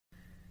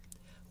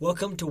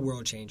Welcome to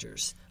World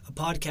Changers, a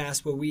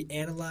podcast where we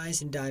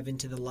analyze and dive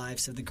into the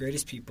lives of the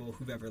greatest people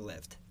who've ever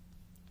lived.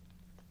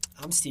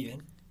 I'm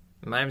Steven.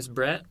 My name's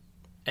Brett,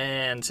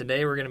 and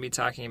today we're going to be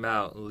talking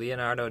about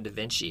Leonardo da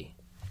Vinci.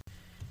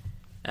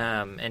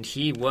 And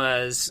he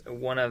was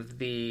one of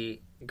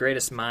the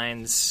greatest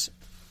minds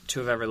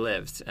to have ever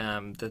lived.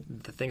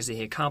 The things that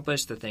he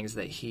accomplished, the things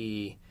that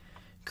he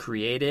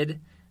created,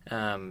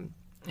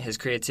 his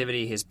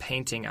creativity, his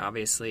painting,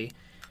 obviously,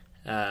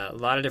 a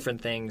lot of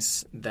different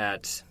things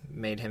that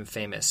made him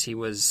famous. He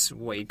was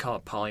what you'd call a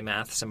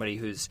polymath, somebody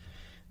who's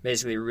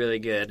basically really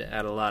good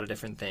at a lot of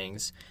different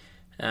things.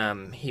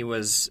 He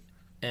was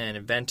an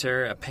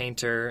inventor, a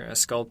painter, a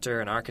sculptor,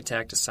 an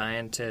architect, a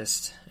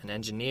scientist, an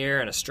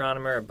engineer, an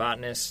astronomer, a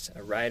botanist,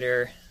 a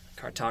writer,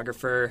 a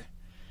cartographer.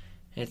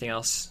 Anything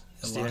else?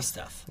 A lot of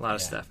stuff. A lot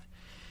of stuff.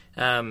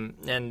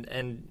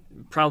 And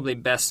probably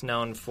best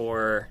known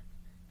for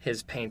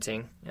his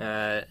painting,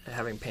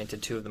 having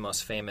painted two of the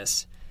most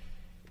famous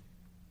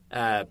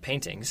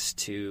paintings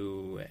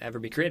to ever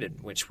be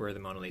created, which were the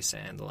Mona Lisa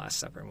and the Last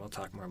Supper, and we'll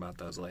talk more about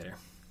those later.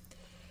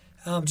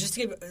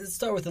 Let's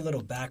start with a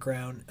little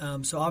background.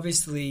 So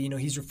obviously,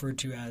 he's referred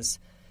to as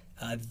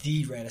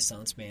the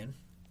Renaissance man,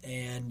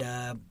 and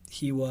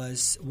he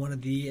was one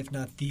of the, if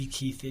not the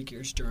key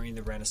figures during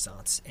the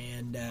Renaissance.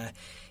 And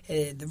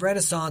the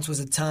Renaissance was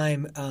a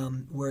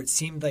time where it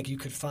seemed like you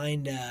could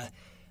find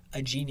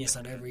a genius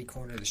on every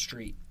corner of the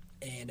street.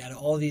 And out of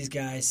all these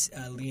guys,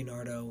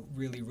 Leonardo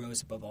really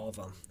rose above all of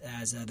them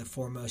as the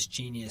foremost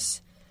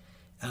genius.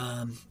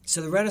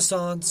 So the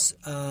Renaissance,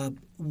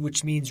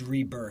 which means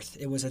rebirth,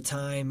 it was a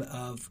time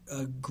of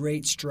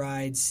great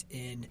strides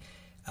in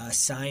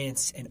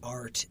science and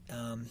art.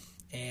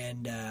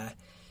 And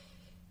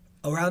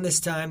around this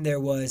time, there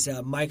was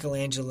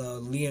Michelangelo,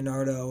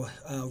 Leonardo,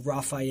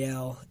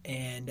 Raphael,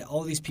 and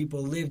all these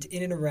people lived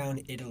in and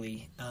around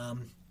Italy.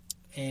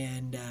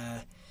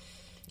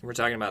 We're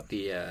talking about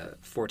the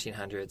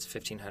 1400s,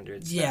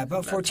 1500s. Yeah,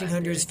 about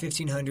 1400s,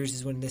 1500s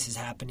is when this is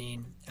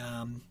happening.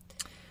 Some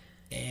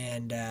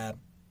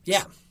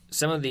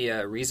of the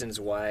reasons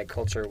why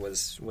culture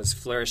was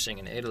flourishing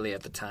in Italy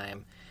at the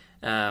time,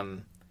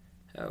 one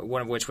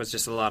of which was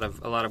just a lot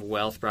of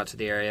wealth brought to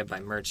the area by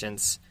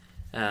merchants,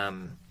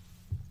 and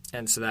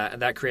so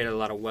that created a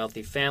lot of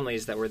wealthy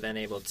families that were then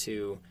able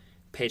to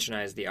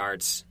patronize the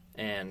arts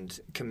and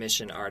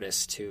commission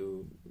artists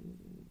to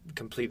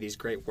complete these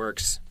great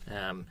works,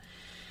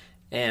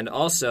 and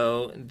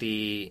also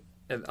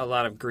a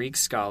lot of Greek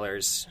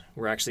scholars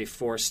were actually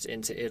forced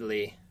into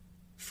Italy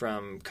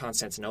from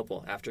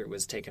Constantinople after it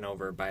was taken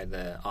over by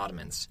the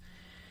Ottomans,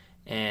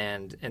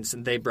 and so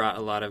they brought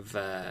a lot of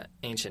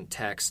ancient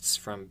texts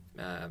from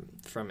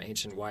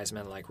ancient wise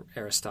men like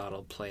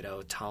Aristotle,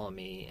 Plato,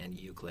 Ptolemy, and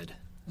Euclid.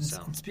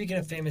 So, speaking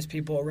of famous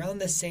people, around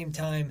this same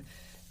time,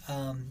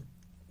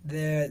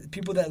 the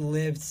people that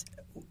lived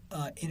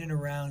in and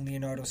around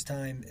Leonardo's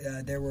time,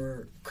 there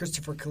were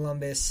Christopher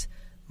Columbus,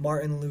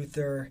 Martin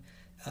Luther,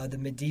 the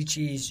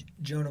Medicis,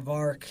 Joan of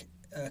Arc,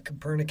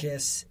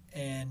 Copernicus,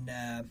 and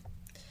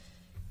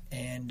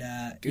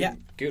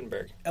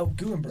Gutenberg. Oh,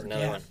 Gutenberg,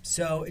 another one.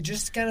 So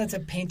just kind of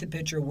to paint the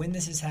picture when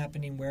this is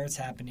happening, where it's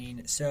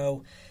happening.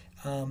 So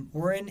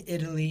we're in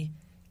Italy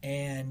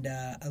and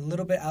a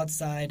little bit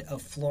outside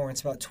of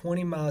Florence, about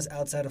 20 miles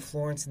outside of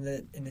Florence in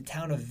the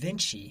town of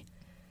Vinci.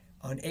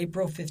 On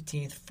April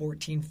 15th,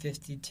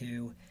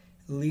 1452,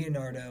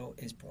 Leonardo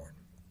is born.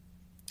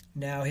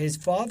 Now, his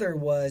father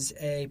was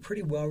a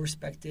pretty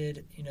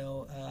well-respected,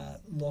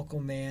 local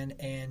man,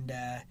 and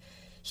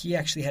he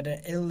actually had an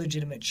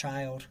illegitimate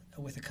child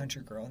with a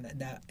country girl,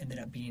 and that ended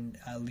up being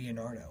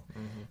Leonardo.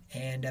 Mm-hmm.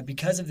 And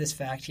because of this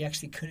fact, he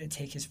actually couldn't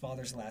take his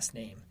father's last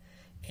name.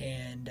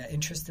 And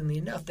interestingly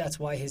enough, that's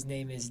why his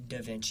name is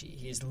Da Vinci.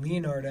 He is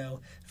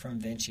Leonardo from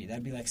Vinci.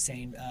 That'd be like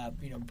saying,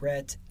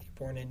 Brett,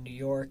 born in New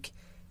York.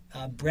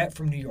 Brett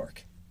from New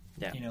York.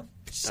 Yeah,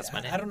 that's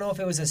my name. I don't know if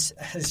it was as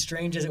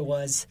strange as it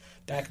was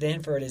back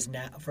then for us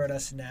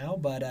now,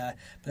 but that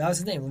was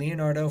his name,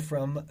 Leonardo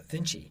from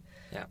Vinci.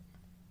 Yeah,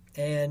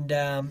 and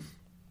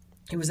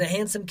he was a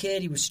handsome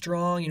kid. He was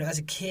strong. As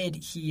a kid,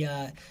 he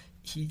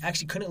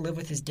actually couldn't live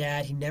with his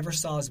dad. He never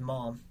saw his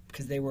mom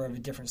because they were of a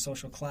different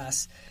social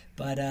class.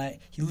 But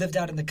he lived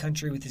out in the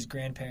country with his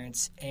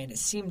grandparents, and it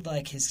seemed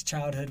like his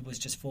childhood was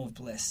just full of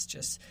bliss,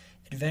 just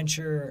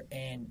adventure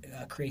and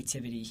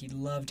creativity. He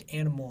loved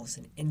animals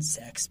and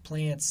insects,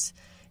 plants.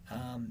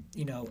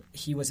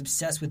 He was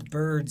obsessed with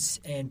birds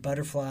and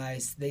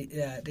butterflies.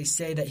 They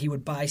say that he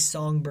would buy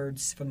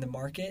songbirds from the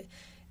market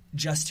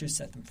just to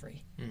set them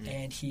free. Mm-hmm.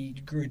 And he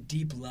grew a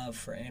deep love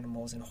for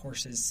animals and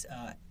horses,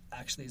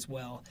 actually as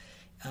well,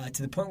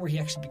 to the point where he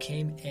actually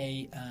became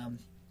a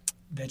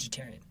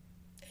vegetarian.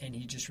 And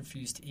he just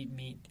refused to eat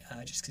meat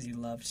just because he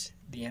loved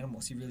the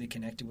animals. He really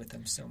connected with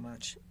them so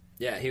much.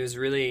 Yeah, he was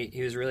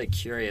really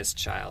curious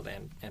child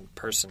and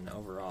person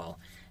overall.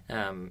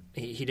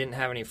 He didn't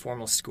have any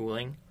formal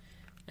schooling,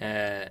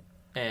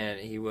 and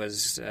he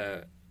was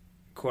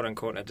quote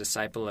unquote a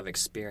disciple of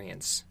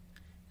experience.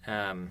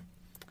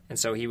 And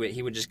so he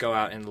would just go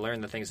out and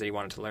learn the things that he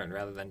wanted to learn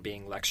rather than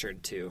being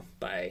lectured to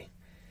by,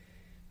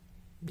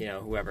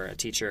 whoever, a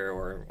teacher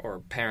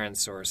or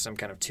parents or some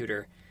kind of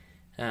tutor.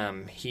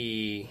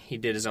 He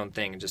did his own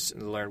thing and just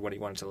learned what he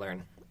wanted to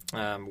learn.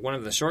 One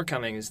of the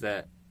shortcomings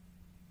that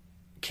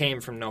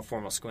came from no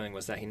formal schooling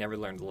was that he never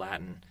learned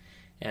Latin.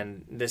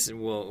 And this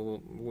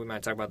we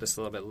might talk about this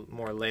a little bit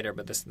more later,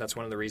 but that's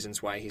one of the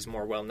reasons why he's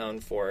more well known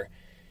for,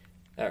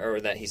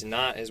 or that he's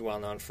not as well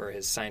known for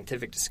his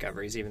scientific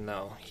discoveries, even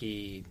though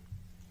he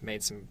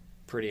made some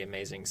pretty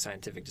amazing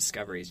scientific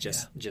discoveries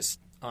just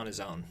on his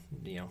own,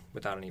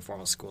 without any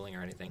formal schooling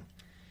or anything.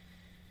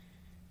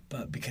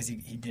 But because he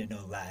didn't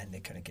know Latin, they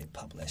couldn't get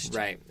published.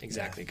 Right,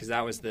 exactly, because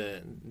that was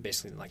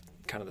basically like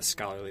kind of the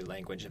scholarly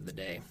language of the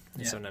day.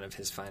 And so none of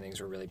his findings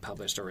were really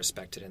published or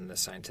respected in the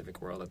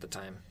scientific world at the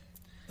time.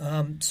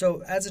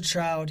 So as a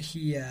child,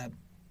 he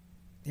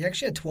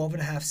actually had 12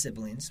 and a half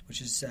siblings,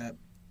 which is,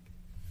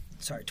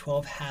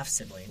 12 half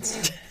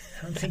siblings.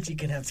 I don't think you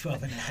can have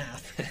 12 and a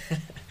half.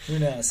 Who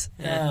knows?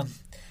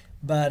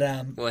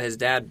 Well, his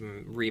dad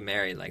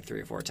remarried like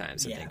 3 or 4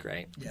 times, I think,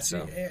 right? Yeah.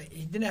 So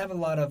he didn't have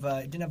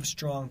didn't have a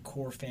strong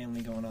core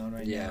family going on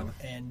now.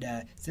 And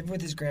living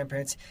with his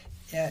grandparents.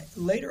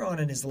 Later on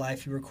in his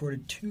life, he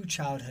recorded 2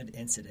 childhood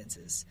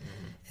incidences.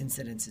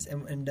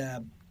 And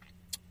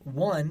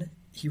one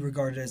he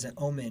regarded as an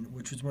omen,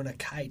 which was when a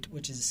kite,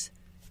 which is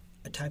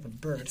a type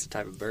of bird. It's a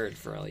type of bird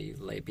for all you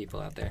lay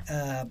people out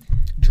there.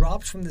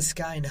 Dropped from the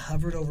sky and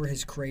hovered over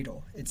his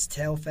cradle, its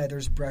tail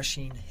feathers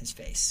brushing his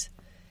face.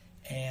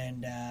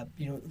 And, as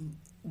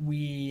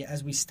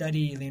we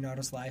study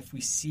Leonardo's life,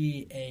 we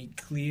see a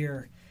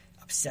clear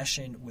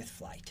obsession with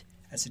flight.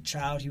 As a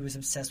child, he was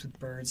obsessed with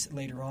birds.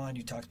 Later on,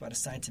 you talked about his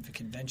scientific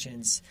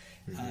inventions.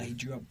 He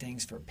drew up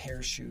things for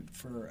parachute,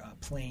 for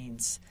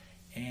planes,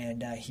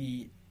 and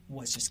he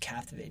was just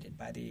captivated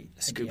by the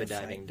scuba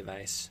diving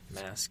device,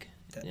 mask.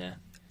 It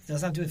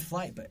doesn't have to do with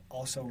flight, but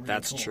also really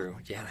That's cool. true.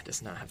 Yeah, it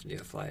does not have to do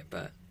with flight,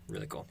 but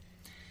really cool.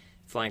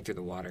 Flying through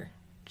the water.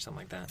 Something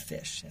like that.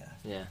 Fish,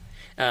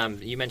 yeah.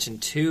 You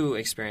mentioned 2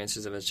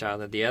 experiences of his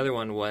childhood. The other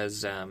one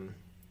was it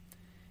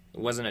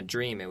wasn't a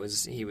dream. It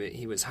was he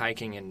was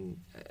hiking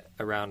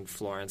around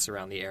Florence,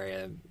 around the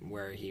area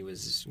where he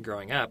was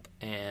growing up,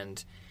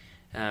 and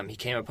he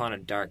came upon a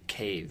dark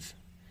cave.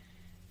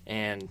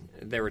 And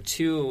there were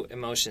 2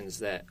 emotions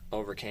that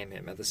overcame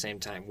him at the same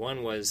time.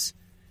 One was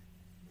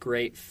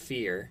great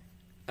fear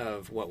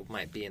of what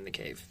might be in the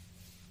cave.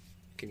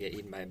 Could get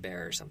eaten by a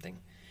bear or something.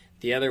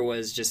 The other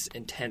was just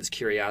intense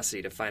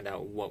curiosity to find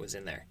out what was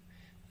in there.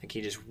 Like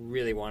he just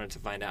really wanted to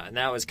find out, and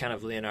that was kind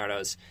of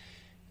Leonardo's.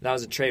 That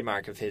was a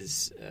trademark of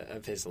his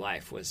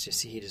life. Was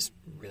just he just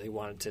really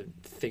wanted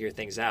to figure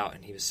things out,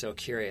 and he was so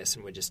curious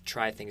and would just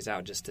try things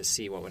out just to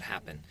see what would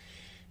happen.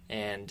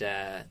 And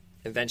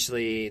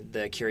eventually,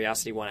 the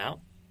curiosity won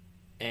out,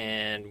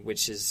 and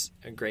which is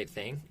a great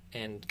thing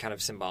and kind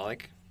of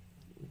symbolic.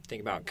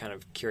 Think about kind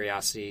of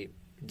curiosity,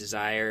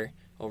 desire,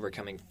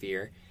 overcoming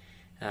fear.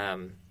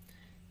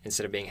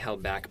 Instead of being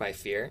held back by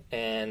fear.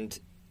 And,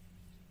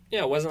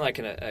 it wasn't like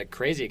a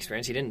crazy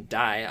experience. He didn't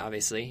die,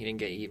 obviously. He didn't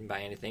get eaten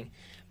by anything.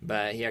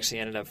 But he actually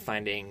ended up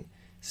finding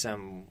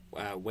some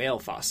whale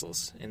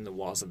fossils in the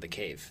walls of the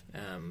cave.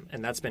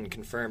 And that's been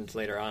confirmed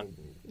later on.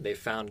 There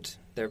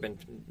have been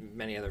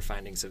many other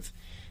findings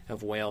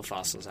of whale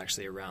fossils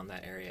actually around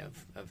that area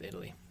of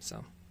Italy.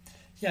 So,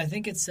 yeah, I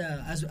think it's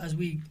as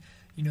we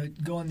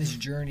go on this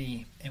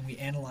journey and we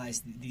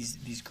analyze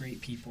these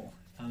great people,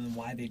 and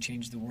why they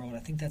changed the world. I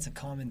think that's a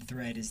common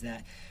thread is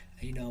that,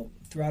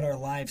 throughout our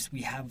lives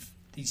we have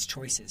these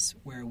choices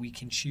where we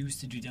can choose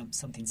to do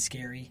something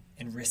scary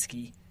and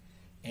risky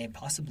and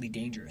possibly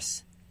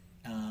dangerous.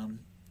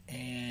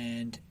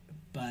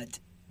 But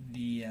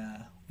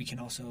we can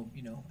also,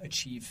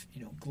 achieve,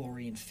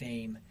 glory and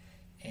fame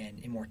and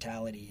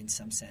immortality in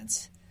some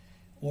sense,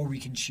 or we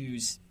can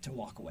choose to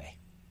walk away.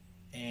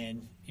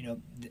 And,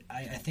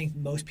 I think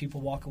most people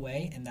walk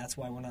away, and that's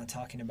why we're not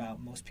talking about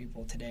most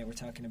people today. We're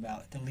talking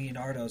about the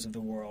Leonardos of the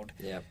world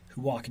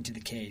who walk into the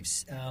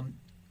caves.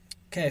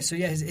 So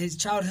his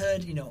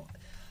childhood,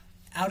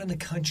 out in the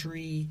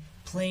country,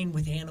 playing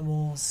with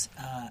animals,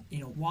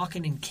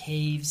 walking in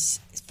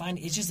caves.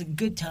 It's just a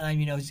good time,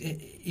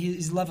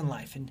 he's loving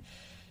life. And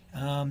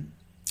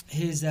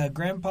his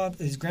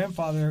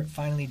grandfather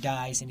finally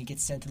dies, and he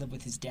gets sent to live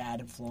with his dad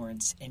in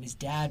Florence. And his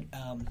dad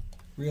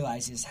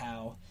realizes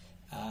how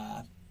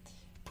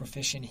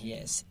proficient he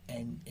is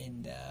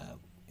in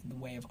the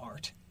way of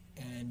art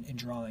and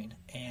drawing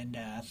and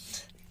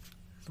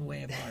the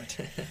way of art.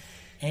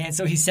 And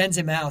so he sends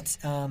him out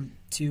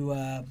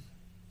to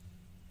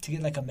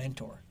get like a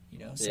mentor,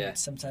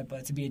 some type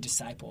of, to be a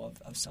disciple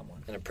of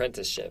someone. An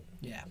apprenticeship.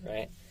 Yeah.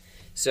 Right.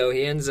 So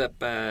he ends up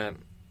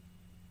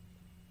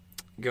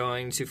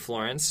going to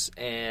Florence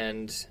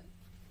and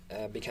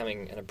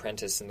becoming an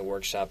apprentice in the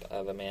workshop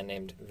of a man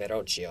named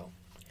Verrocchio.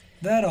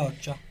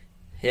 Verrocchio.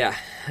 Yeah,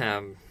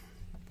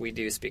 we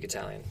do speak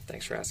Italian.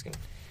 Thanks for asking.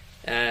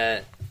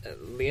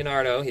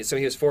 Leonardo, he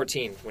was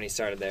 14 when he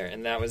started there,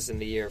 and that was in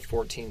the year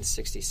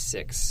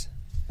 1466.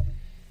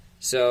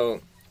 So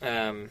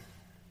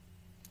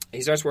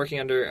he starts working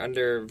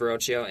under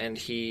Verrocchio, and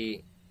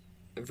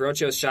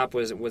Verrocchio's shop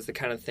was the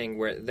kind of thing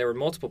where there were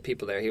multiple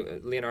people there.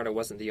 Leonardo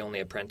wasn't the only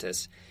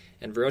apprentice,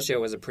 and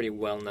Verrocchio was a pretty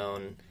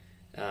well-known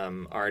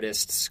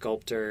artist,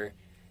 sculptor,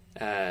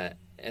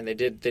 and they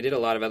did a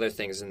lot of other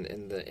things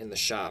in the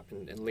shop.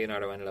 And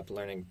Leonardo ended up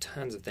learning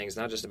tons of things,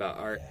 not just about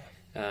art,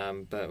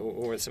 but what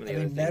were some of the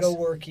other things?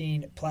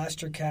 Metalworking,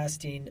 plaster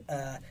casting,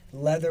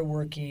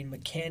 leatherworking,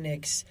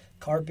 mechanics,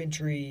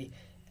 carpentry,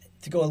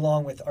 to go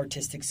along with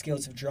artistic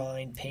skills of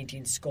drawing,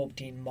 painting,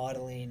 sculpting,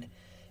 modeling,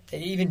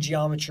 even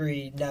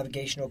geometry,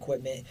 navigational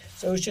equipment.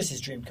 So it was just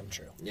his dream come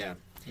true. Yeah.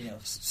 You know.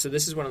 So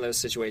this is one of those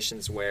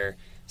situations where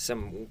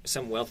some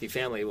wealthy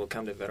family will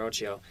come to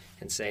Verrocchio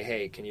and say,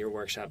 "Hey, can your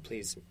workshop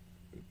please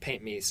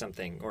paint me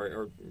something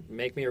or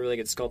make me a really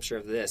good sculpture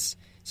of this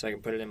so I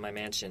can put it in my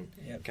mansion,"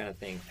 kind of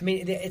thing. I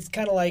mean, it's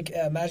kind of like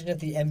imagine if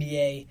the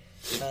NBA,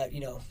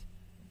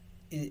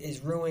 is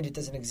ruined; it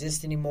doesn't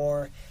exist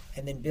anymore,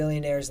 and then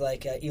billionaires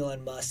like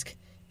Elon Musk,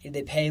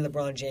 they pay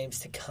LeBron James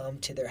to come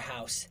to their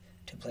house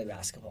to play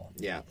basketball.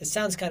 Yeah. It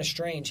sounds kind of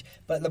strange,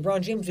 but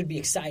LeBron James would be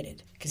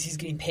excited because he's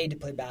getting paid to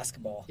play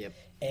basketball. Yep.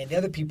 And the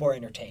other people are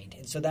entertained.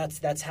 And so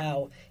that's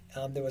how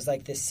there was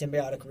like this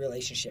symbiotic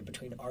relationship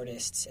between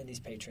artists and these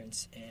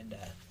patrons. And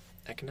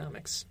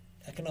economics,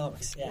 yeah.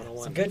 It's a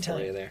 101 good for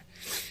you time.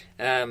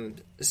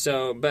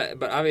 there.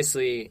 But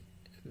obviously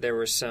there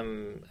were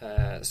some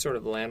sort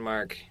of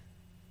landmark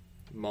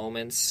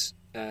moments,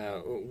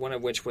 one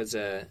of which was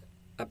a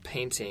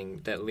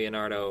painting that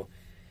Leonardo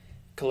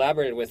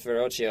collaborated with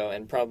Verrocchio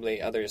and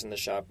probably others in the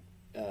shop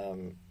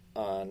on.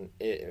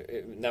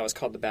 That was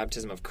called The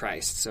Baptism of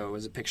Christ. So it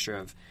was a painting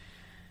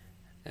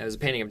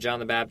of John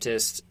the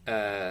Baptist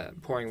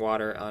pouring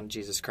water on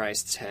Jesus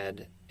Christ's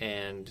head,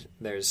 and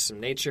there's some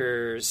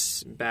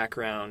nature's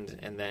background,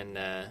 and then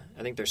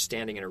I think they're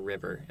standing in a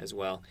river as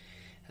well.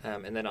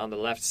 And then on the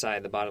left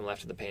side, the bottom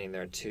left of the painting,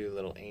 there are two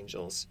little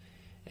angels,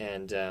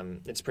 and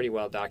it's pretty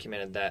well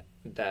documented that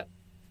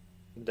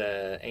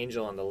the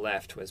angel on the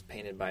left was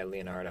painted by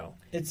Leonardo.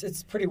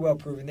 It's pretty well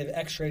proven. They've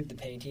x-rayed the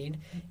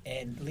painting,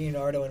 and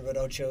Leonardo and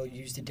Verrocchio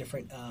used a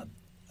different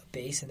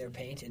base in their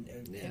paint, and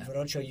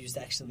Verrocchio used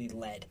actually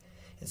lead.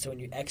 And so when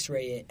you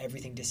x-ray it,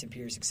 everything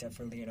disappears except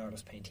for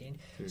Leonardo's painting.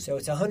 So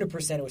it's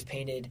 100% it was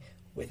painted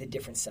with a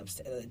different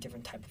a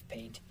different type of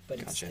paint,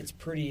 but Gotcha. it's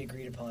pretty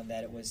agreed upon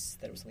that it was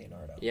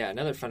Leonardo. Yeah,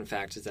 another fun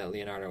fact is that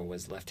Leonardo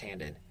was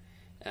left-handed.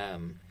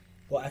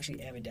 Well,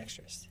 actually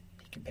ambidextrous.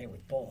 He could paint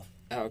with both.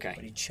 Oh, okay.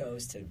 But he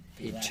chose to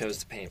be left. chose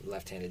to paint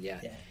left-handed, yeah.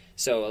 Yeah.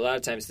 So a lot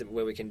of times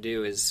what we can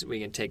do is we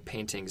can take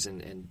paintings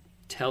and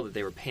tell that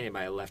they were painted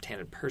by a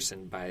left-handed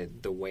person by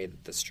the way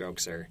that the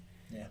strokes are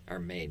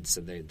made.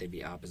 So they'd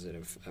be opposite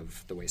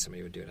of the way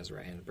somebody would do it as a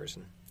right-handed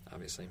person,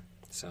 obviously.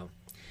 So,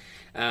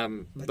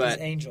 but this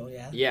angel,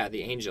 Yeah,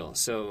 the angel.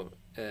 So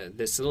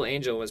this little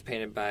angel was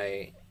painted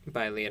by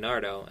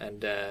Leonardo,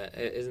 and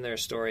isn't there a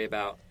story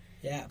about...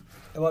 Yeah.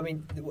 Well, I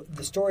mean,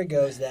 the story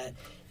goes that,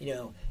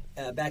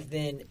 back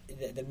then,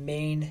 the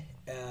main,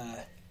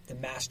 the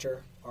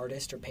master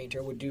artist or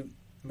painter would do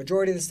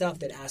majority of the stuff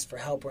that asked for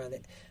help around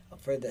it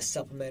for the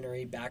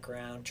supplementary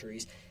background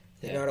trees.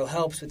 Leonardo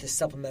helps with the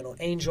supplemental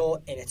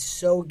angel, and it's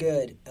so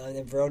good. And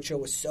then Verrocchio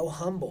was so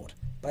humbled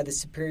by the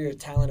superior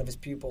talent of his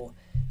pupil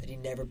that he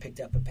never picked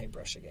up a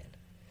paintbrush again.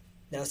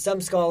 Now,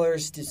 some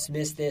scholars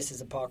dismiss this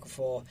as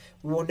apocryphal.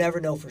 We will never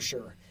know for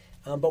sure.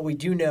 But we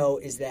do know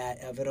is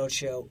that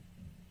Verrocchio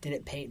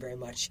didn't paint very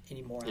much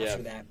anymore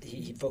after that.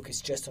 He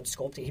focused just on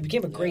sculpting. He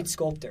became a great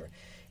sculptor.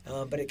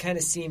 But it kind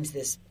of seems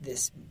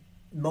this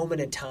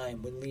moment in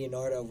time when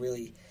Leonardo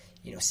really,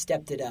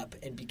 stepped it up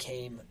and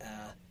became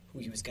who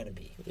he was going to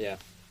be. Yeah.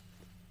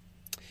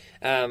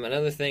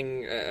 Another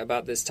thing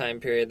about this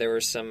time period, there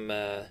were some...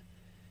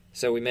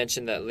 so we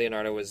mentioned that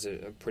Leonardo was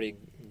a pretty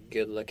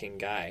good-looking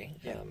guy.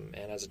 And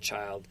as a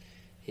child,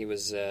 he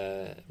was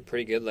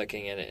pretty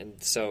good-looking.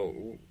 And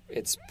so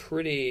it's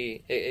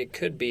pretty... It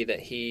could be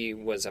that he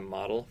was a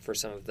model for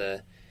some of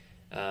the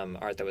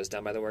art that was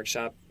done by the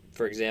workshop.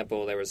 For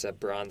example, there was a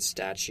bronze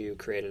statue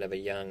created of a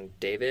young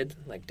David,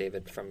 like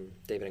David from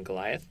David and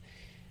Goliath,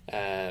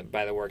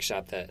 by the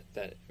workshop that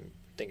I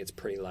think it's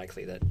pretty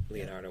likely that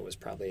Leonardo was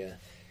probably a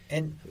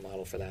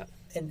model for that.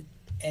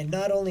 And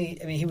not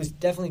only, I mean, he was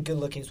definitely good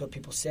looking is what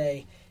people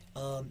say.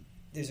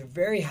 There's a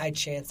very high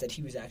chance that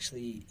he was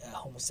actually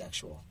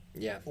homosexual.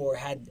 Yeah. Or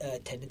had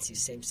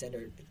tendencies,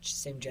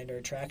 same gender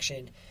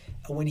attraction.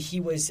 When he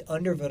was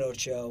under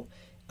Verrocchio,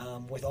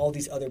 with all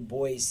these other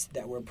boys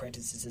that were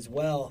apprentices as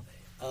well,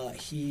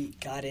 he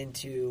got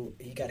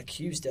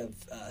accused of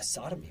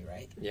sodomy,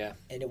 right? Yeah.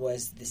 And it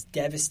was this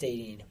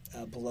devastating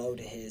blow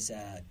to his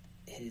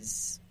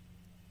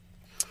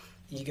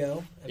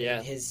ego.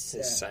 His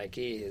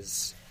psyche.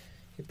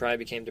 He probably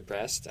became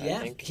depressed. I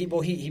think.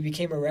 He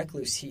became a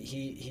recluse.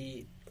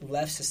 He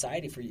left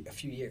society for a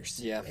few years.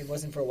 Yeah. It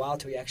wasn't for a while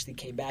till he actually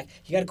came back.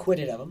 He got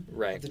acquitted of them.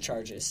 Right. Of the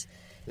charges.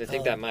 I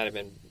think that might have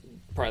been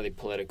partly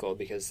political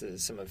because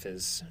some of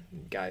his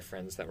guy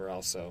friends that were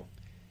also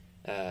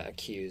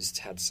accused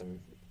had some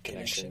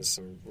connections,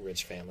 some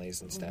rich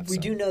families and stuff. We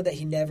do know that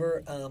he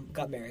never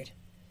got married.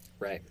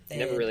 Right. He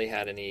never really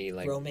had any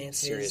like romances,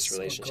 serious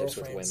relationships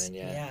with women.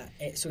 Yeah.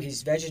 So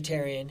he's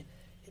vegetarian.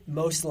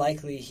 Most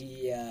likely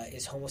he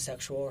is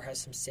homosexual or has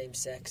some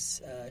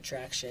same-sex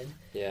attraction.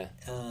 Yeah.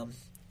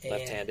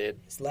 Left-handed.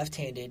 He's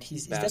left-handed.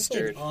 He's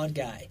definitely an odd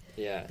guy.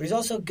 Yeah. But he's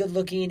also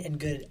good-looking and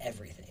good at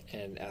everything.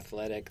 And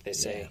athletic, they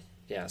say.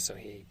 Yeah, so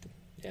I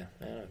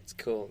don't know. It's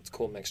cool. It's a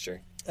cool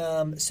mixture.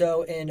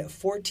 So in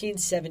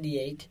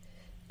 1478,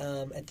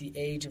 at the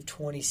age of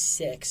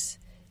 26,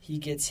 he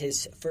gets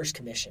his first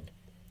commission.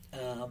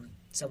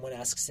 Someone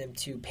asks him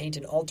to paint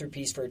an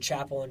altarpiece for a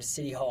chapel in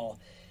City Hall.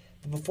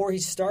 But before he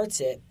starts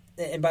it,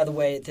 and by the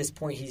way, at this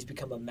point he's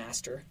become a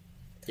master,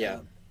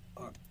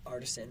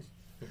 artisan.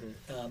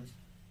 Mm-hmm.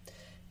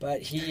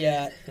 But he,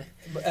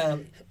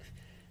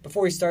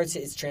 before he starts it,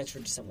 it's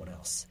transferred to someone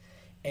else.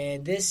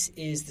 And this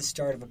is the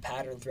start of a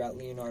pattern throughout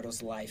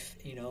Leonardo's life.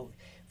 You know,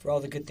 for all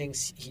the good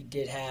things he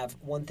did have,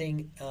 one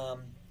thing, a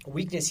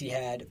weakness he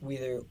had,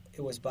 whether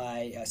it was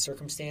by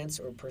circumstance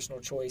or personal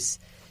choice,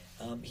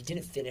 he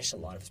didn't finish a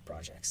lot of his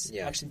projects.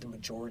 Yeah. Actually, the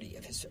majority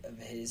of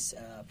his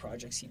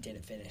projects he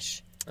didn't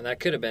finish. And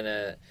that could have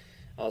been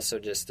also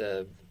just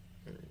a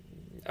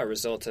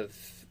result of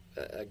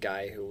a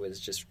guy who was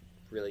just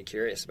really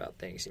curious about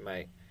things. He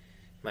might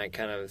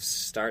kind of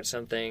start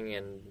something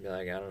and be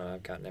like, I don't know,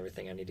 I've gotten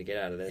everything I need to get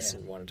out of this,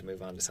 and wanted to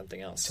move on to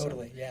something else.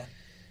 Totally,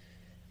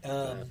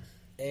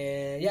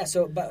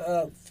 so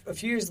about, a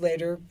few years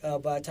later,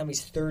 by the time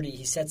he's 30,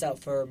 he sets out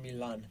for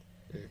Milan.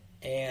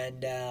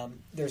 And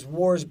there's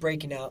wars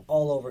breaking out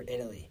all over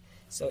Italy.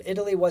 So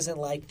Italy wasn't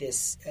like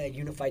this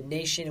unified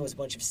nation. It was a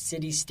bunch of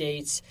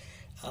city-states.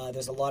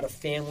 There's a lot of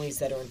families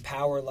that are in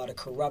power, a lot of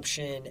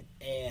corruption,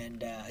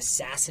 and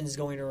assassins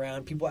going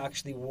around. People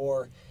actually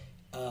wore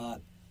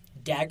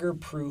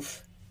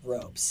dagger-proof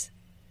robes.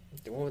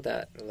 What would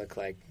that look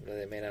like? Are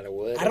they made out of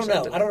wood? I don't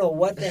know. I don't know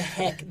what the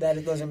heck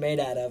those are made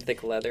out of.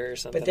 Thick leather or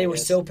something? But they were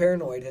so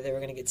paranoid that they were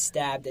going to get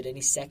stabbed at any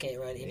second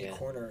around any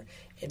corner.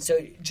 And so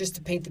just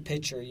to paint the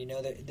picture, you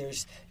know,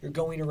 you're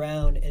going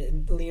around,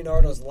 and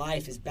Leonardo's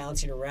life is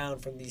bouncing around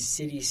from these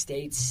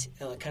city-states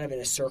kind of in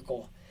a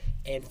circle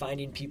and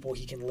finding people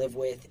he can live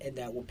with and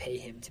that will pay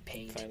him to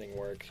paint. Finding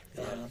work.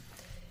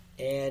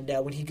 And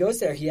when he goes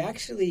there, he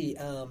actually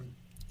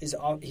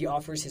he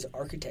offers his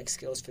architect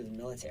skills for the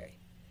military.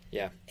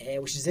 Yeah.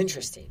 Which is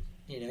interesting.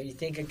 You know, you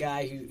think a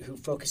guy who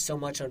focused so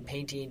much on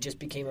painting just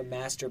became a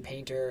master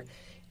painter,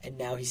 and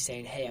now he's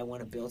saying, hey, I want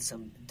to build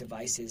some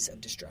devices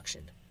of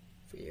destruction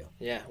for you.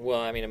 Yeah,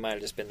 well, I mean, it might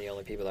have just been the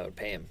only people that would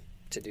pay him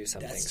to do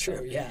something. That's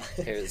true, yeah.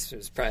 it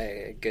was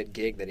probably a good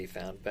gig that he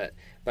found. But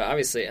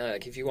obviously,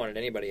 like if you wanted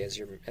anybody as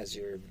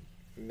your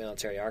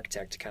military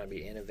architect to kind of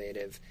be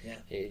innovative,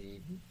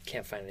 you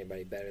can't find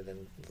anybody better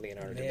than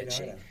Leonardo da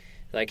Vinci.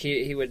 Like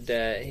he would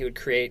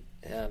create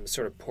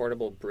sort of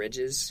portable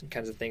bridges,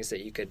 kinds of things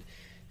that you could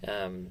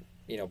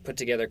put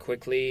together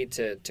quickly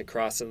to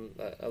cross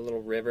a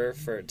little river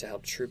to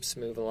help troops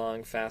move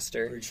along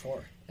faster. Bridge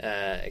 4.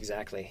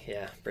 Exactly.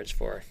 Yeah, Bridge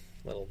 4.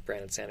 Little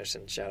Brandon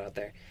Sanderson shout out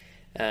there.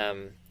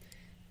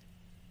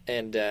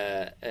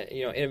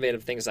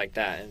 Innovative things like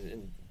that,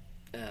 and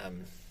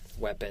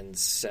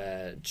weapons,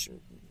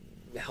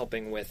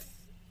 helping with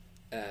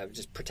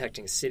just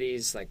protecting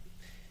cities, like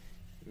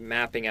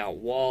mapping out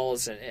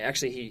walls, and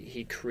actually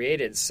he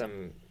created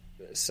some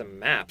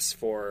maps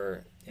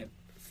for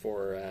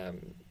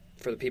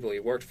the people he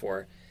worked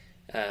for,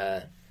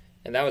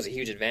 and that was a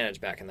huge advantage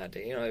back in that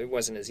day. You know, it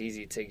wasn't as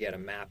easy to get a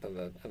map of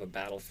a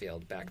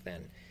battlefield back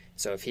then.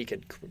 So if he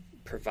could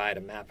provide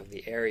a map of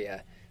the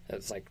area,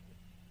 that's like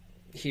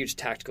a huge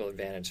tactical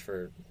advantage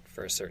for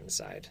a certain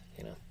side.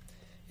 You know.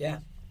 Yeah.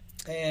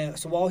 And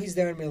so while he's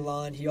there in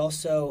Milan, he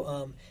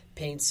also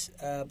paints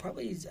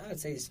probably, I would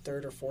say, his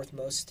third or fourth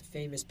most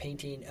famous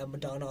painting,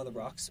 Madonna on the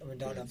Rocks, or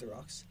Madonna of the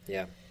Rocks.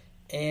 Yeah.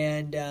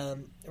 And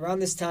around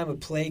this time, a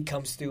plague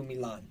comes through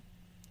Milan.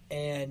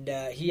 And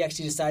he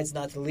actually decides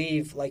not to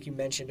leave, like you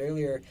mentioned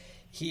earlier.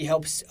 He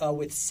helps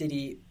with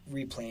city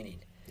replanning.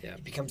 Yeah.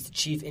 He becomes the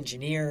chief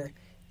engineer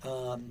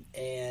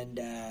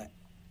and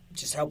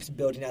just helps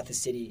building out the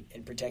city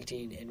and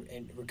protecting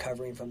and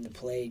recovering from the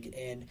plague.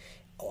 And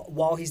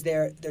while he's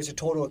there, there's a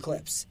total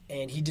eclipse,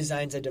 and he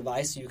designs a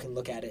device so you can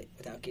look at it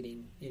without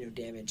getting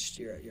damaged,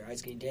 your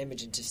eyes getting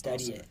damaged, and to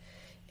study it.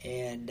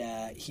 And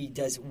he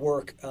does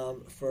work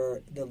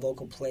for the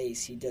local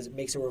place. He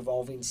makes a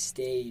revolving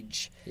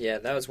stage. Yeah,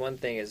 that was one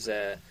thing. Is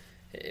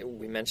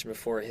we mentioned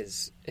before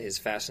his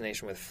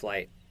fascination with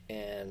flight,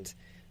 and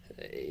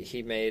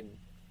he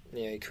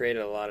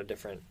created a lot of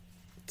different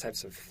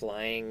types of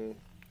flying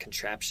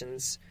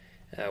contraptions.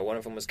 One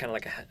of them was kind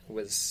of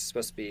was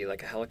supposed to be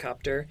like a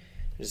helicopter.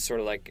 Just sort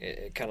of like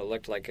it kind of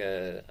looked like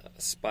a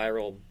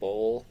spiral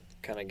bowl,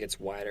 kind of gets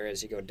wider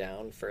as you go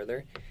down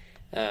further.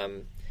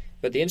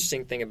 But the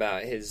interesting thing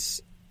about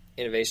his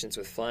innovations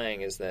with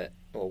flying is that,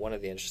 well, one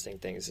of the interesting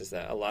things is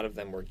that a lot of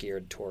them were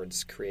geared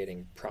towards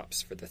creating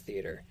props for the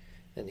theater,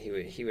 and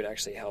he would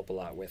actually help a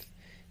lot with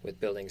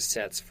building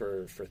sets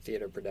for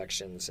theater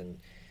productions and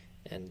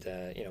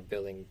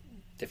building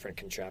different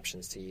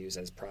contraptions to use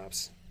as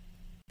props.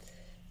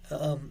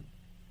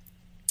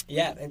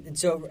 Yeah, and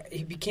so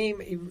he became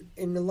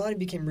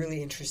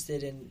really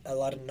interested in a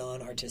lot of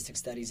non-artistic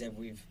studies as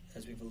we've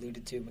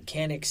alluded to.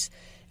 Mechanics.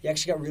 He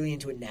actually got really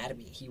into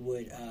anatomy. He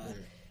would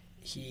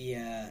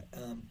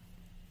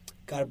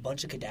got a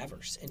bunch of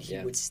cadavers, and he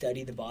would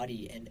study the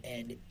body,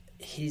 and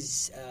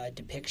his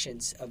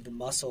depictions of the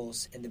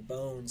muscles and the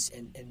bones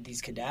and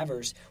these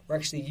cadavers were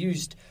actually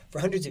used for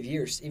hundreds of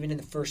years, even in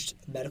the first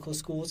medical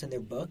schools and their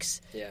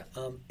books. Yeah,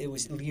 it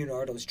was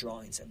Leonardo's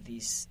drawings of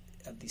these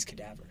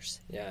cadavers.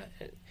 Yeah,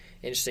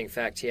 interesting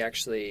fact. He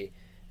actually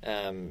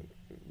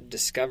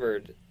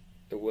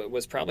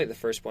was probably the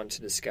first one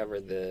to discover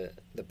the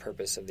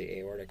purpose of the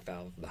aortic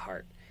valve of the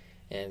heart,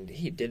 and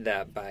he did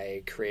that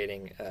by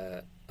creating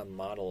a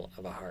model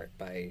of a heart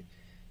by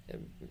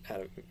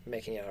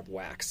making it out of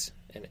wax.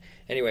 And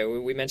anyway,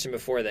 we mentioned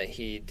before that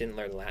he didn't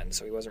learn Latin,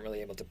 so he wasn't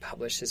really able to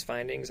publish his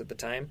findings at the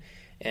time,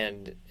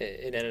 and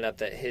it ended up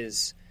that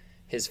his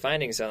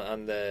findings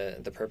on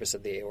the purpose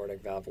of the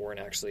aortic valve weren't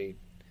actually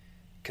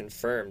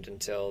confirmed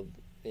until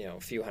a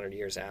few hundred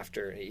years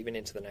after, even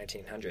into the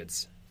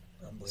 1900s.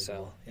 Unbelievable.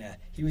 So yeah,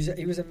 he was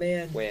a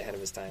man way ahead of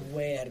his time.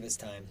 Way ahead of his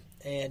time,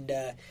 and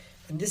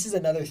this is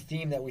another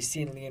theme that we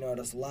see in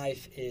Leonardo's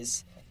life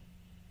is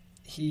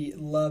he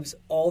loves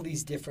all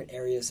these different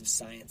areas of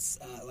science.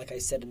 Like I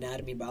said,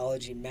 anatomy,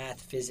 biology, math,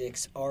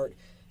 physics, art,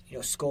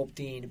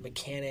 sculpting,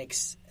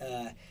 mechanics.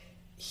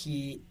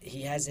 He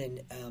has an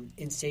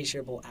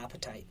insatiable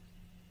appetite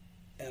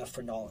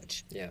for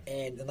knowledge. Yeah.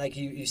 And like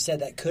you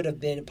said, that could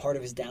have been a part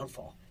of his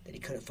downfall, that he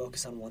couldn't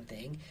focus on one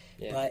thing.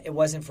 Yeah. But it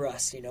wasn't for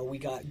us. We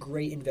got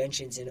great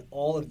inventions in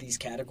all of these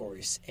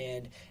categories.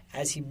 And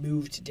as he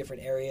moved to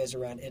different areas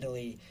around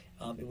Italy,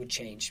 it would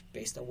change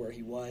based on where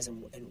he was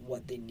and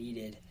what they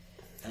needed.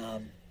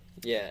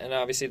 Yeah, and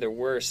obviously there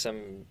were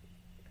some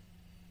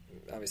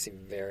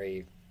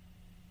very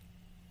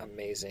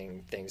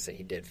amazing things that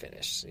he did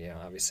finish.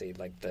 Obviously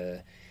like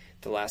the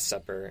Last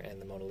Supper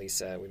and the Mona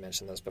Lisa, we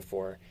mentioned those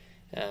before.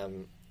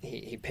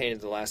 He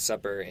painted the Last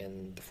Supper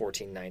in the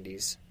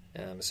 1490s,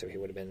 so he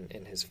would have been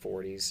in his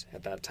 40s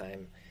at that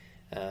time.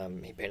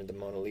 He painted the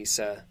Mona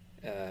Lisa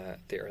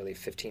the early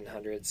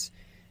 1500s,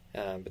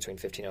 between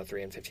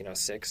 1503 and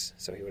 1506,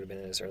 so he would have been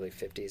in his early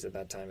 50s at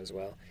that time as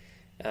well.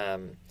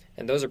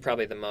 And those are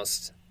probably the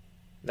most...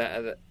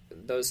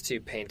 those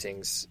two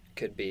paintings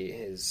could be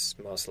his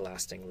most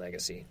lasting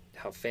legacy.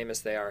 How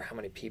famous they are, how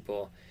many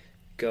people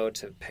go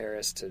to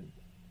Paris to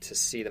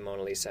see the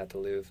Mona Lisa at the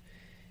Louvre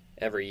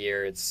every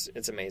year.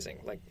 It's amazing,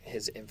 like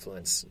his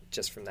influence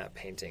just from that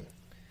painting.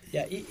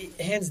 Yeah,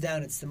 hands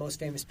down, it's the most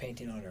famous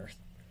painting on earth.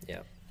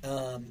 Yeah.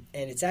 And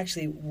it's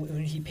actually,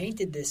 when he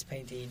painted this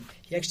painting,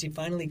 he actually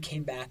finally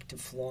came back to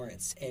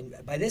Florence. And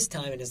by this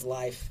time in his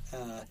life,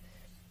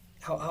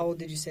 how old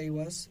did you say he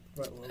was?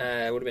 It would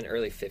have been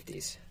early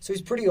 50s. So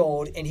he's pretty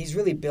old, and he's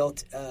really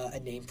built a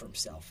name for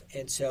himself.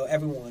 And so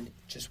everyone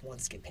just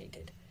wants to get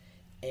painted.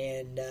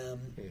 And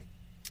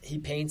he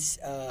paints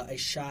a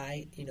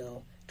shy,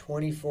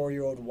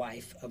 24-year-old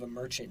wife of a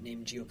merchant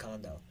named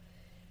Giocondo.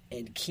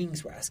 And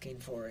kings were asking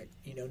for it,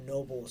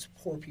 nobles,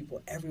 poor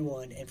people,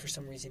 everyone. And for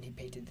some reason, he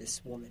painted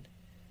this woman.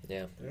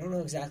 Yeah. I don't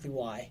know exactly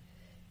why,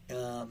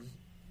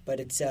 but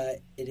it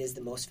is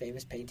the most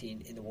famous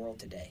painting in the world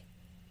today.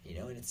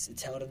 And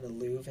it's held in the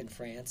Louvre in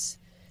France.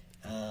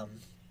 Well,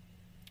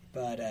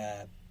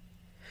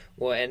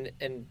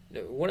 and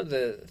one of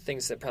the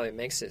things that probably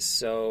makes it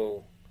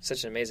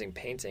such an amazing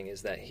painting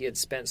is that he had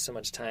spent so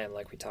much time,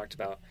 like we talked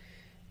about,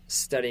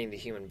 studying the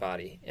human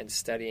body and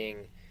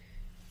studying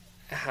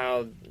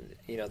how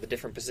the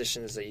different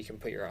positions that you can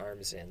put your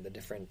arms in, the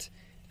different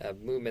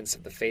movements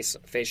of the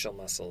facial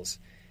muscles,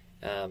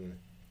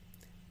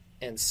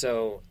 and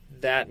so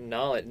that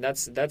knowledge,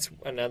 that's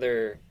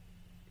another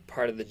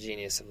part of the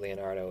genius of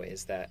Leonardo,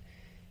 is that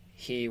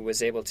he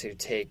was able to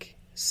take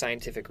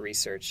scientific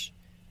research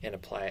and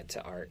apply it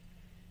to art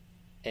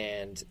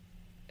and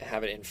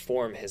have it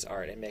inform his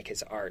art and make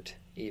his art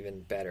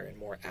even better and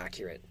more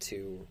accurate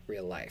to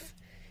real life.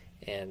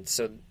 And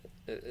so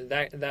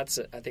I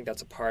think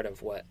that's a part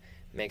of what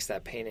makes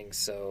that painting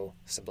so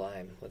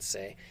sublime, let's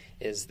say,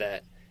 is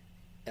that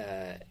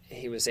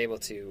he was able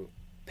to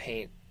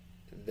paint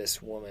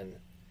this woman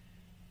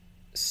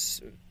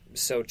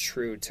so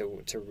true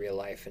to real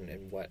life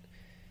and what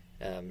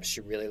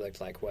she really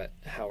looked like,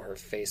 how her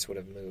face would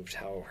have moved,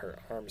 how her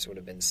arms would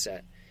have been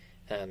set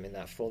in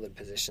that folded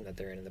position that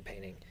they're in the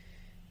painting.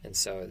 And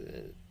so,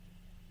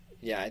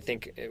 I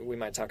think we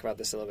might talk about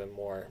this a little bit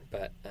more,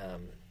 but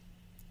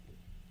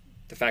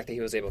the fact that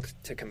he was able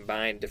to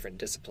combine different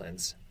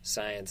disciplines,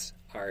 science,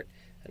 art,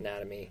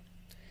 anatomy,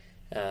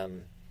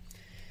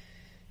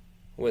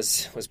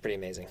 was pretty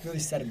amazing. Really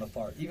set him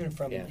apart, even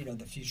from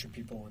the future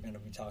people we're going to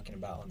be talking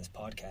about on this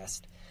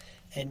podcast.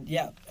 And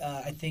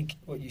I think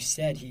what you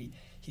said, he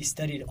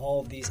studied all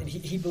of these, and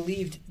he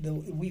believed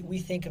we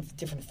think of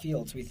different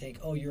fields. We think,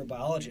 oh, you're a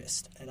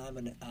biologist, and I'm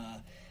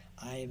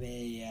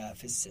a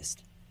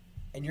physicist,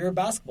 and you're a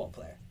basketball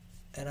player,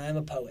 and I'm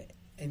a poet,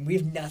 and we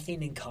have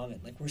nothing in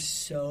common. Like, we're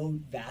so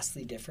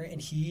vastly different.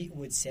 And he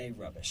would say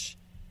rubbish.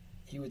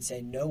 He would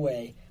say, no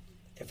way.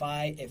 If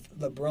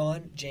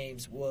LeBron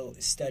James will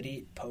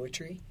study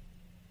poetry,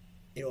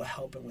 it'll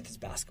help him with his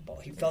basketball.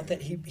 He felt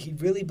that he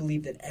really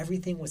believed that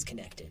everything was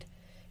connected.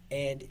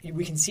 And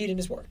we can see it in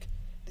his work.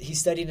 He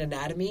studied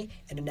anatomy,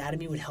 and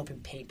anatomy would help him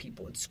paint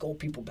people and sculpt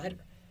people better.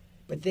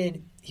 But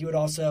then he would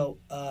also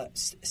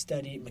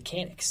study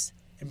mechanics,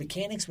 and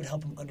mechanics would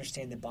help him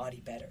understand the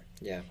body better.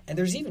 Yeah. And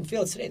there's even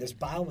fields today. There's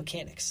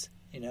biomechanics,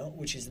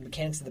 which is the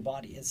mechanics of the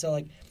body. And so,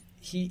 like,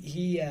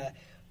 he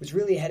was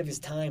really ahead of his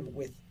time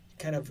with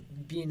kind of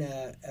being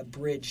a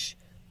bridge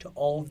to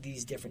all of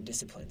these different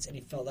disciplines, and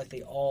he felt like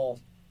they all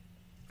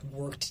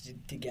worked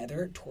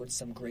together towards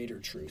some greater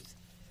truth.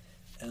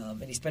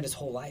 And he spent his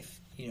whole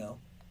life,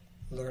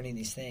 learning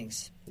these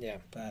things. Yeah.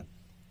 But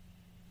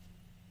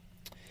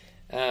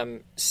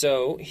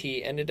so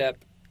he ended up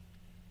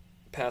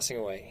passing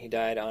away. He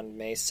died on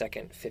May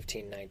 2nd,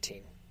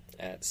 1519,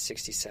 at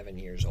 67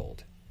 years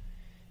old.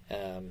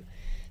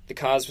 The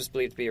cause was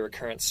believed to be a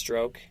recurrent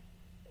stroke.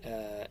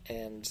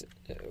 And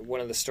one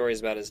of the stories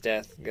about his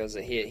death goes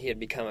that he had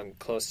become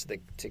close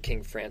to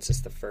King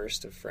Francis I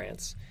of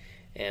France,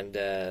 and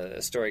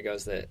a story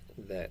goes that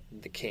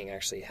the king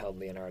actually held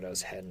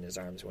Leonardo's head in his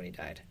arms when he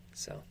died.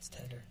 So it's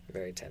tender,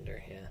 very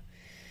tender,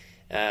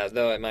 yeah.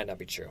 Though it might not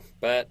be true,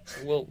 but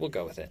we'll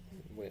go with it.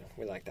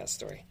 We like that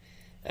story.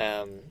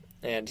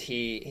 And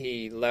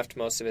he left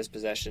most of his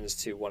possessions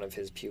to one of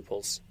his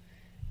pupils,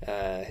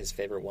 his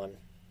favorite one.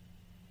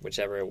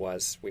 Whichever it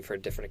was, we've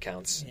heard different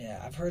accounts. Yeah,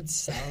 I've heard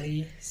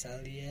Salier.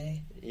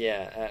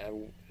 Yeah,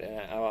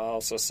 I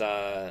also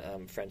saw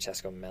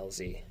Francesco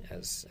Melzi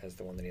as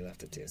the one that he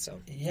left it to. So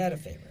he had a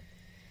favorite.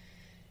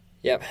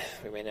 Yep,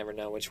 we may never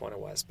know which one it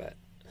was, but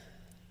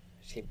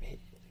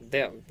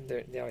they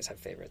always have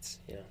favorites,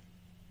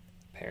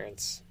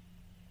 parents,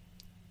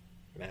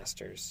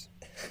 masters.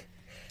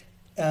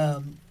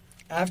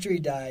 After he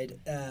died,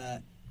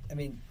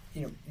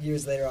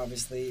 years later,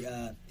 obviously,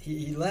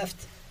 he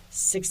left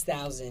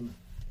 6,000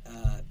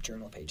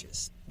 journal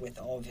pages with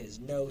all of his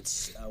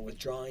notes, with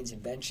drawings,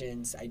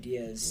 inventions,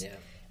 ideas,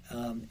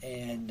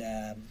 and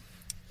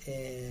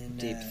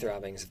deep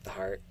throbbings of the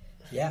heart.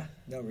 Yeah,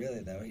 no, really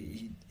though,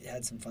 he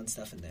had some fun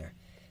stuff in there.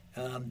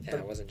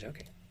 I wasn't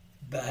joking.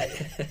 But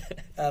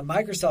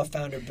Microsoft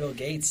founder Bill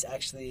Gates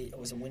actually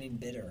was a winning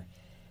bidder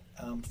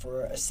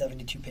for a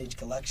 72-page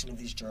collection of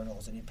these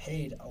journals, and he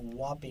paid a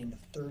whopping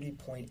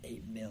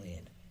 $30.8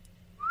 million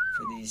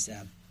for these.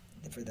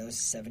 For those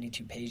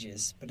 72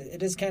 pages. But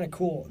it is kind of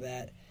cool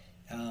that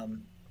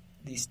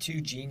these two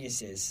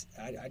geniuses,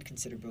 I'd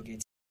consider Bill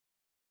Gates.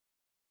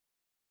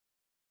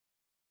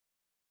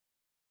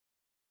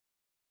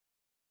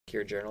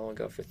 Your journal will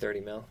go for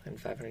 30 mil in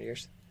 500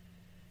 years?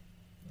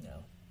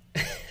 No.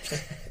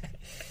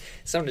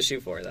 Something to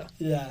shoot for, though.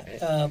 Yeah.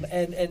 Right?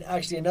 And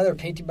actually another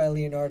painting by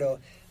Leonardo,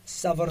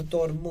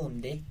 Salvator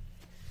Mundi.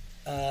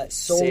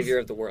 Savior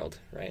of the world,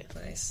 right?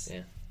 Nice.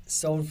 Yeah.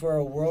 Sold for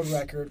a world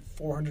record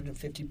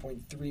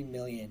 $450.3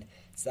 million.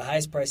 It's the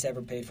highest price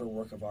ever paid for a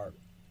work of art.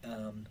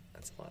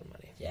 That's a lot of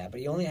money. Yeah, but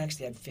he only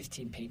actually had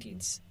 15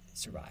 paintings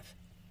survive.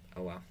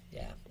 Oh, wow.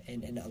 Yeah,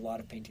 and a lot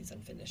of paintings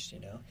unfinished,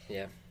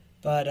 Yeah.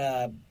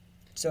 But,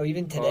 so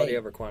even today... Quality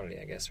over quantity,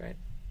 I guess, right?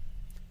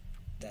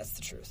 That's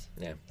the truth.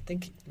 Yeah. I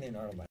think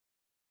Leonardo might...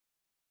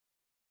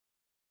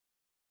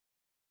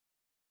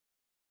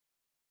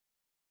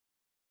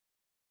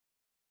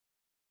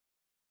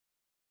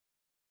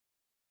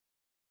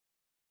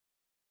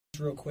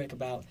 Real quick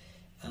about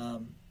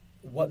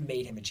what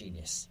made him a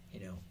genius,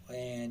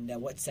 and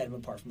what set him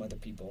apart from other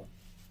people.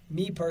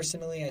 Me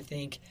personally, I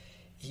think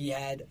he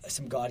had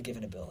some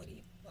God-given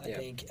ability. I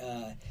think,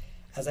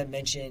 as I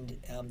mentioned,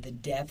 the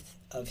depth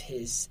of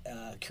his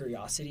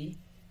curiosity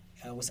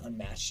was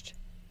unmatched.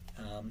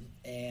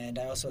 And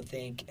I also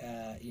think,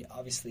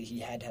 obviously, he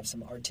had to have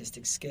some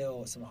artistic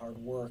skill, some hard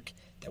work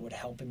that would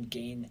help him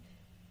gain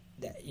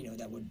that.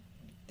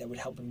 That would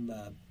help him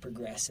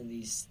progress in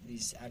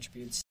these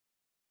attributes.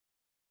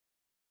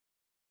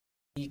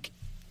 Unique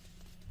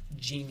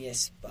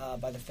genius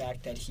by the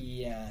fact that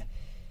he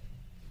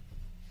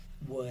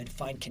would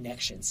find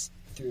connections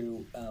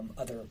through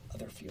other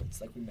fields,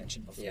 like we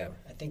mentioned before. Yeah.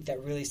 I think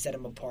that really set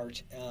him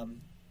apart.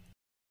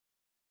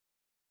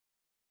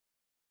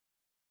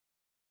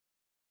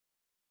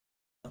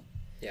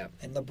 Yeah.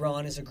 And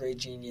LeBron is a great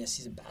genius.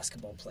 He's a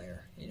basketball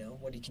player.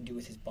 What he can do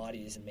with his body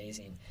is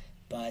amazing.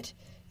 But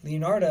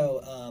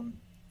Leonardo,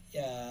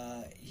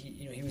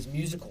 he was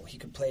musical. He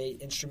could play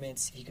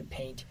instruments. He could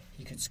paint.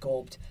 He could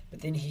sculpt.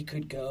 But then he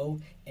could go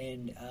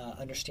and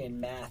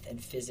understand math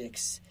and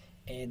physics.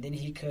 And then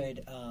he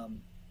could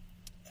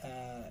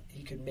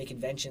make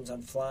inventions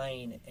on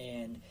flying,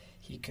 and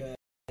he could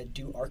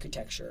do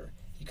architecture.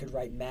 He could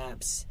write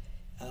maps.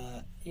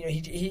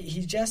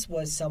 He just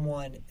was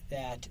someone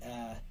that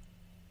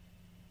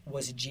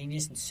was a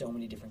genius in so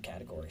many different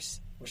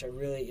categories, which it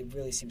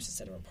really seems to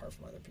set him apart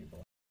from other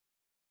people.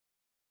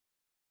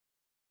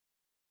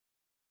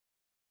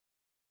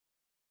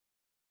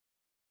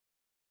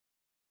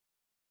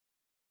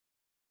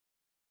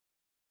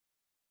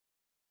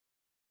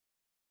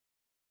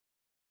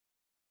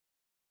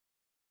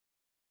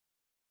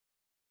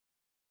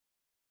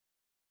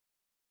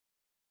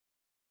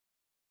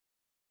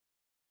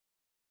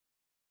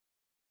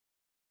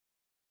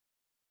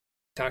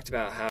 talked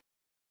about how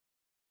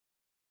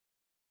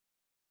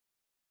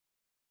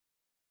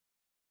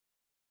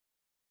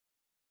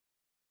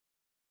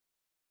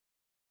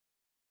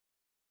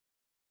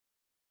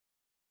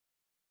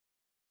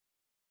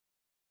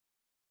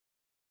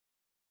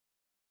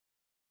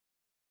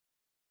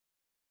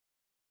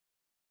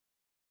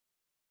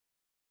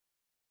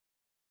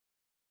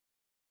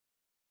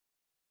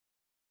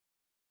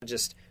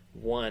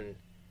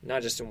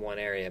not just in one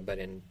area, but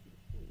in,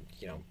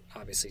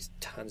 obviously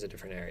tons of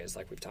different areas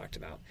like we've talked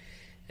about.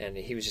 And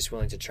he was just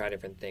willing to try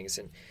different things.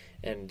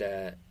 And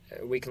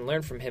we can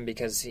learn from him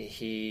because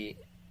he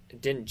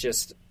didn't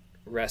just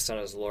rest on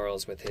his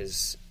laurels with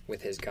his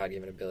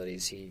God-given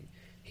abilities.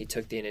 He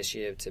took the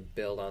initiative to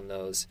build on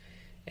those,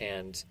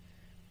 and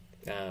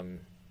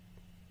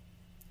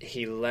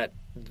he let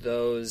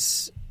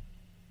those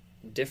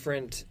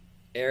different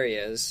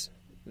areas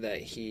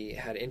that he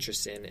had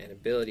interest in and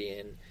ability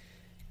in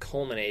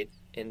culminate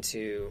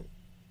into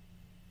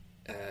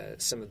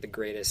some of the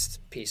greatest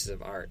pieces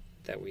of art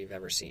that we've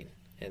ever seen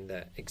and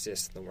that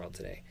exist in the world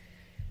today.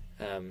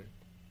 And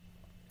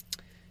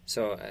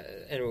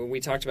we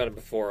talked about it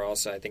before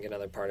also. I think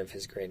another part of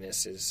his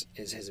greatness is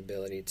his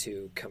ability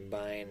to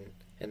combine,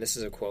 and this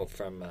is a quote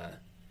from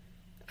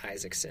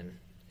Isaacson,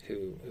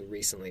 who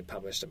recently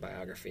published a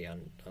biography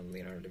on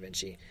Leonardo da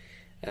Vinci.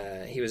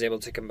 He was able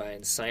to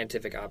combine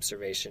scientific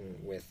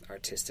observation with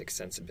artistic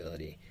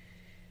sensibility.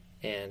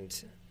 And,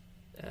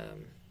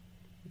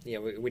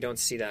 we don't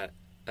see that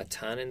a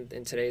ton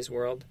in today's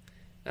world.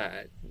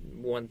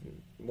 One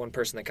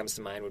person that comes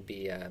to mind would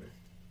be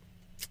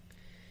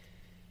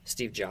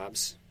Steve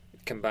Jobs,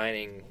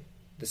 combining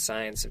the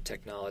science of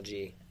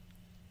technology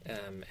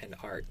and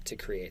art to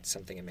create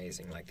something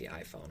amazing like the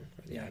iPhone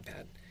or the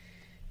iPad.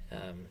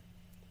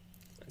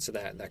 So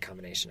that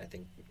combination, I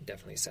think,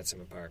 definitely sets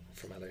him apart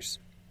from others.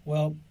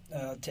 Well,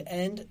 to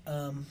end,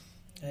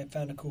 I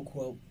found a cool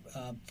quote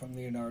from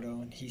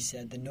Leonardo, and he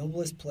said, "The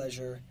noblest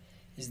pleasure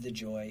is the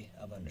joy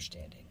of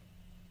understanding."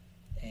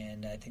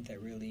 And I think that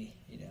really,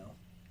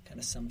 kind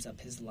of sums up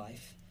his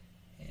life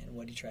and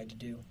what he tried to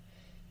do.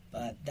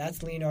 But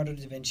that's Leonardo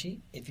da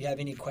Vinci. If you have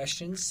any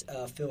questions,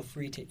 feel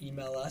free to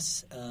email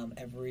us.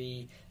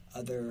 Every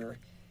other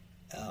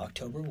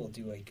October, we'll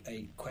do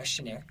a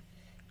questionnaire.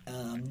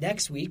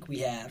 Next week, we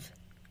have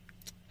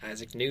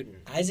Isaac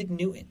Newton.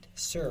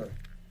 Sir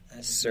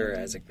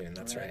Isaac Newton,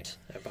 that's right.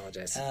 I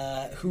apologize.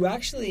 Who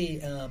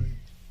actually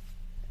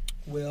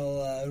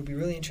it'll be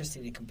really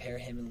interesting to compare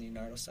him and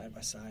Leonardo side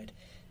by side.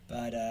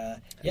 But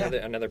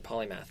another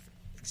polymath.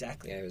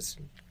 Exactly. Yeah, he was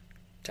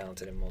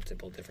talented in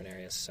multiple different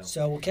areas.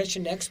 So we'll catch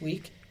you next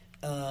week,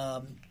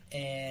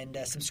 and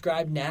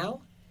subscribe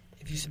now.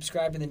 If you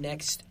subscribe in the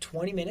next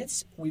 20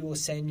 minutes, we will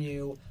send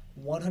you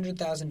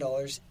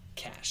 $100,000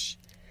 cash.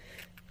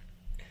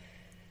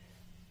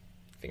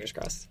 Fingers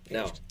crossed.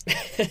 No.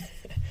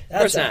 Of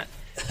course not.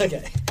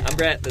 Okay. I'm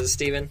Brett. This is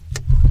Steven.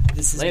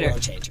 This is Later.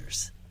 World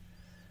Changers.